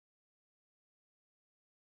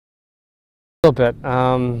A little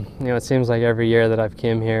bit. It seems like every year that I've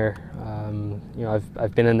came here,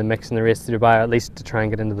 I've been in the mix in the race to Dubai, at least to try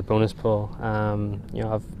and get into the bonus pool.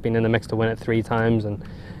 I've been in the mix to win it 3 times, and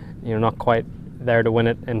not quite there to win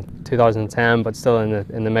it in 2010, but still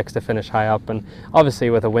in the mix to finish high up. And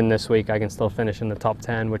obviously, with a win this week, I can still finish in the top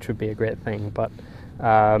 10, which would be a great thing. But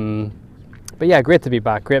yeah, great to be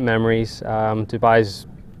back. Great memories. Dubai's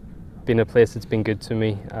been a place that's been good to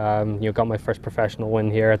me. Got my first professional win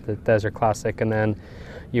here at the Desert Classic, and then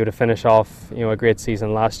to finish off a great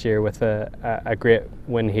season last year with a great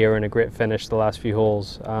win here and a great finish the last few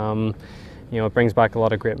holes. It brings back a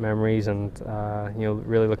lot of great memories, and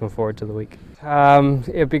really looking forward to the week.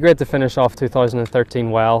 It'd be great to finish off 2013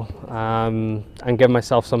 well, and give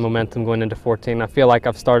myself some momentum going into 14. I feel like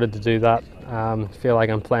I've started to do that. I feel like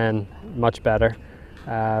I'm playing much better.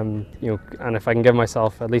 And if I can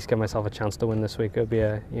at least give myself a chance to win this week, it would be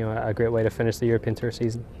a great way to finish the European Tour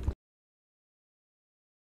season.